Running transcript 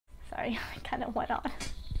Sorry, I kind of went on.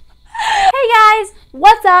 Hey guys,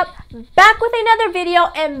 what's up? Back with another video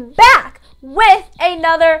and back with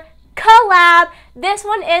another collab. This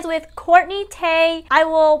one is with Courtney Tay. I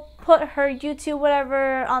will put her YouTube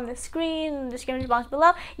whatever on the screen in the description box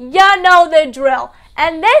below. You know the drill.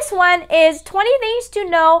 And this one is 20 things to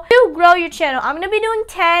know to grow your channel. I'm going to be doing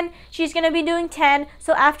 10. She's going to be doing 10.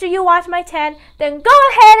 So after you watch my 10, then go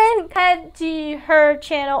ahead and head to her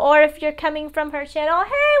channel. Or if you're coming from her channel,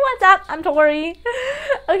 hey, what's up? I'm Tori.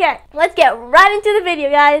 Okay, let's get right into the video,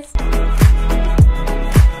 guys.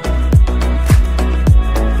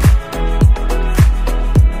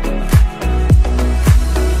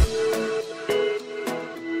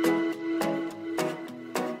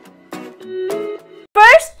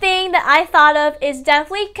 First thing that I thought of is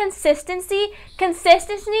definitely consistency.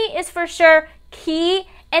 Consistency is for sure key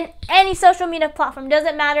in any social media platform.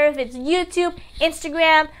 Doesn't matter if it's YouTube,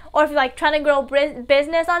 Instagram, or if you're like trying to grow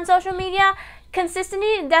business on social media. Consistency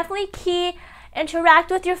is definitely key. Interact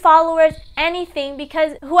with your followers, anything,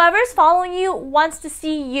 because whoever's following you wants to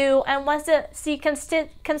see you and wants to see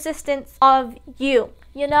consistency of you,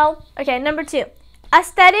 you know? Okay, number 2,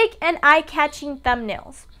 aesthetic and eye-catching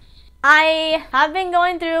thumbnails. I have been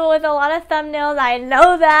going through with a lot of thumbnails, I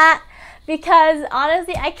know that, because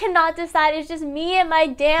honestly, I cannot decide. It's just me and my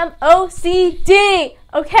damn OCD,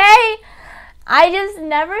 okay? I just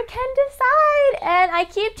never can decide, and I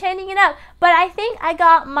keep changing it up, but I think I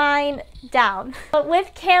got mine down. But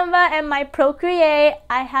with Canva and my Procreate,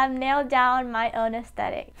 I have nailed down my own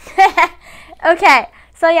aesthetic. Okay.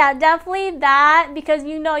 So yeah, definitely that, because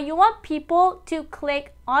you know you want people to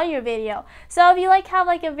click on your video. So if you like have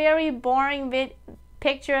like a very boring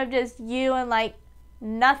picture of just you and like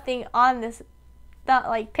nothing on this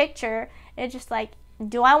like picture, it's just like,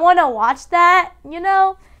 do I want to watch that? You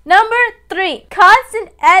know? Number 3, cuts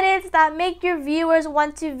and edits that make your viewers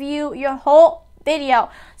want to view your whole video.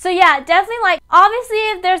 So yeah, definitely, like, obviously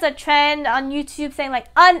if there's a trend on YouTube saying like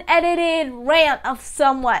unedited rant of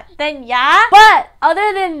someone, then yeah, but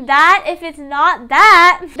other than that, if it's not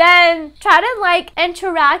that, then try to like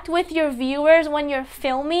interact with your viewers when you're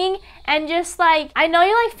filming, and just like, I know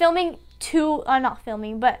you're like filming to not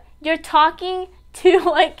filming, but you're talking to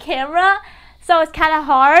like camera, so it's kind of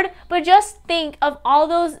hard, but just think of all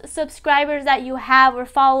those subscribers that you have or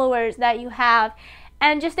followers that you have,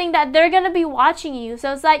 and just think that they're going to be watching you.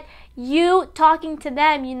 So it's like you talking to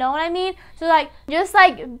them, you know what I mean? So like, just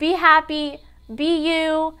like be happy, be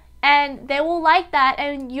you, and they will like that,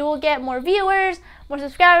 and you will get more viewers, more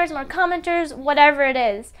subscribers, more commenters, whatever it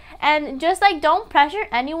is. And just like, don't pressure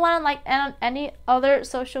anyone on like on any other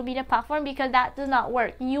social media platform, because that does not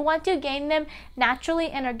work. You want to gain them naturally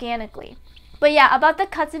and organically. But yeah, about the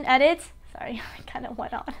cuts and edits, sorry, I kind of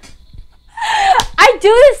went on. I do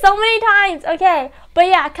this so many times, okay? But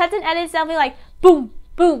yeah, cuts and edits definitely like boom,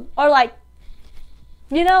 boom, or like,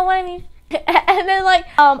 you know what I mean? And then like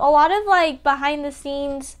a lot of like behind the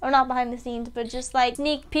scenes, or not behind the scenes, but just like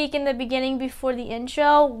sneak peek in the beginning before the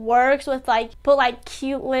intro works with like, put like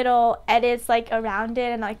cute little edits like around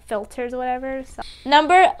it and like filters or whatever. So.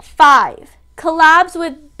 Number 5. Collabs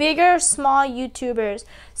with bigger, small YouTubers.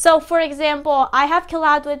 So for example, I have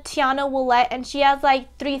collabed with Tiana Willette, and she has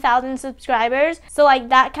like 3,000 subscribers. So like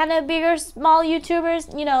that kind of bigger, small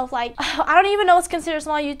YouTubers, you know, like, I don't even know what's considered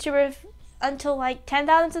small YouTuber until like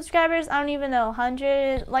 10,000 subscribers. I don't even know,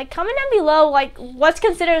 100. Like, comment down below, like, what's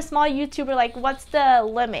considered a small YouTuber, like what's the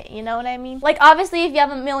limit, you know what I mean? Like, obviously if you have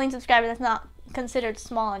 1 million subscribers, that's not considered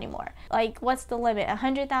small anymore. Like, what's the limit?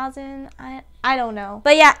 100,000? I don't know.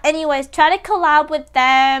 But yeah, anyways, try to collab with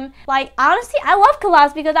them. Like, honestly, I love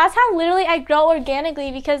collabs, because that's how literally I grow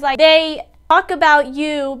organically, because like they talk about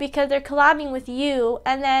you because they're collabing with you,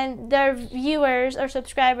 and then their viewers or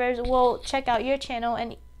subscribers will check out your channel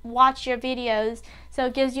and watch your videos, so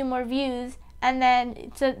it gives you more views, and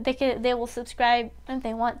then so they will subscribe if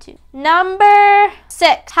they want to. Number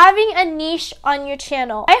 6, having a niche on your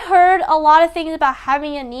channel. I heard a lot of things about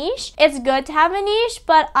having a niche. It's good to have a niche,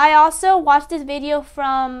 but I also watched this video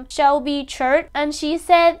from Shelby Church, and she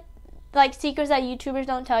said like secrets that YouTubers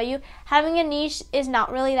don't tell you. Having a niche is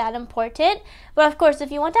not really that important, but of course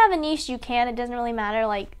if you want to have a niche, you can. It doesn't really matter,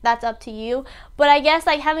 like that's up to you. But I guess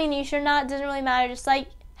like having a niche or not doesn't really matter. Just like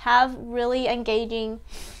have really engaging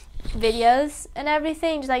videos and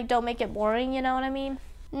everything. Just like don't make it boring, you know what I mean?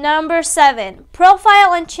 Number 7,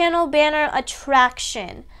 profile and channel banner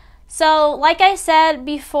attraction. So like I said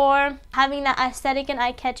before, having that aesthetic and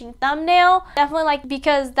eye-catching thumbnail, definitely like,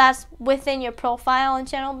 because that's within your profile and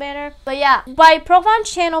channel banner. But yeah, by profile and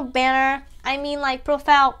channel banner, I mean like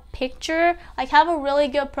profile picture. Like have a really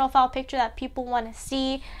good profile picture that people want to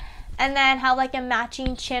see. and then have like a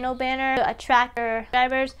matching channel banner to attract your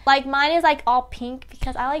subscribers. Like mine is like all pink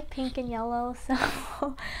because I like pink and yellow,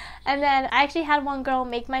 so and then I actually had one girl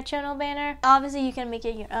make my channel banner. Obviously you can make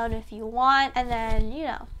it your own if you want, and then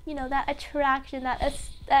you know that attraction, that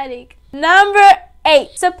aesthetic. Number 8,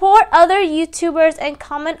 support other YouTubers and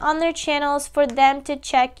comment on their channels for them to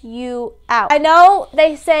check you out. I know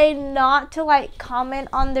they say not to like comment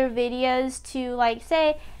on their videos, to like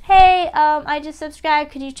say, hey, I just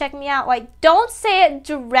subscribed, could you check me out? Like, don't say it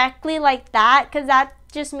directly like that, because that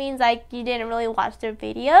just means like you didn't really watch their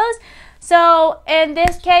videos. So in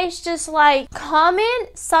this case, just like comment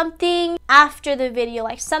something after the video,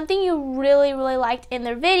 like something you really liked in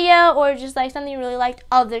their video, or just like something you really liked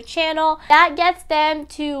of their channel. That gets them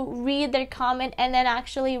to read their comment and then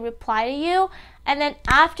actually reply to you. And then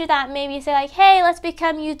after that, maybe say like, hey, let's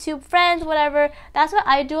become YouTube friends, whatever. That's what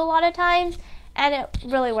I do a lot of times, and it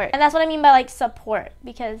really works. And that's what I mean by like support,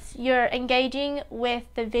 because you're engaging with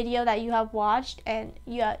the video that you have watched, and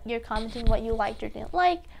you're commenting what you liked or didn't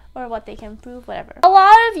like, or what they can improve, whatever. A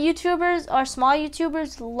lot of YouTubers or small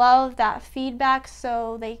YouTubers love that feedback,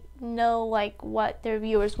 so they know like what their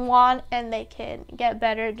viewers want, and they can get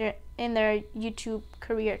better in their YouTube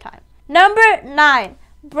career time. Number 9,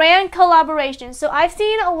 brand collaboration. So I've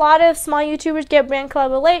seen a lot of small YouTubers get brand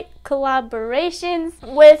collaborations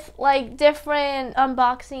with like different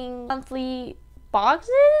unboxing monthly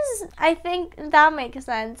boxes. I think that makes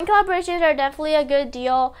sense. And collaborations are definitely a good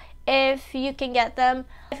deal if you can get them.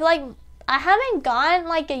 I feel like I haven't gotten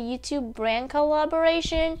like a YouTube brand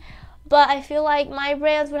collaboration, but I feel like my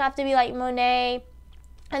brands would have to be like Monet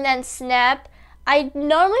and then Snap. I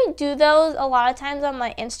normally do those a lot of times on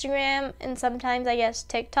my Instagram and sometimes I guess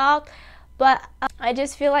TikTok, but I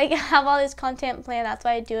just feel like I have all this content planned, that's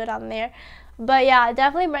why I do it on there. But yeah,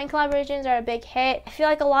 definitely brand collaborations are a big hit. I feel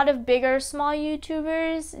like a lot of bigger small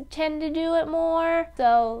YouTubers tend to do it more,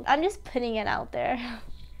 so I'm just putting it out there.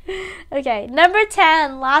 Okay, number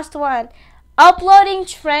 10, last one, uploading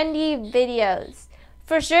trendy videos.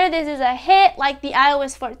 For sure, this is a hit, like the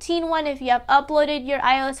iOS 14 one. If you have uploaded your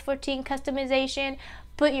iOS 14 customization,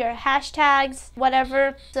 put your hashtags,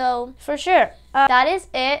 whatever. So for sure, that is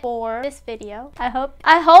it for this video. I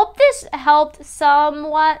hope this helped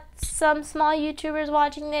somewhat some small YouTubers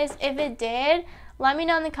watching this. If it did, let me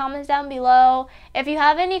know in the comments down below. If you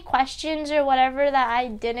have any questions or whatever that I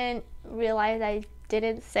didn't realize I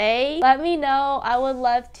didn't say, let me know. I would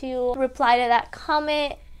love to reply to that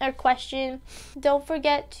comment or question. Don't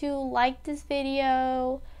forget to like this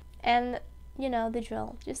video, and you know the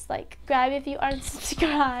drill, just like subscribe if you aren't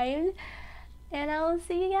subscribed, and I will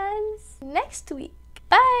see you guys next week.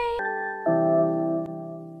 Bye.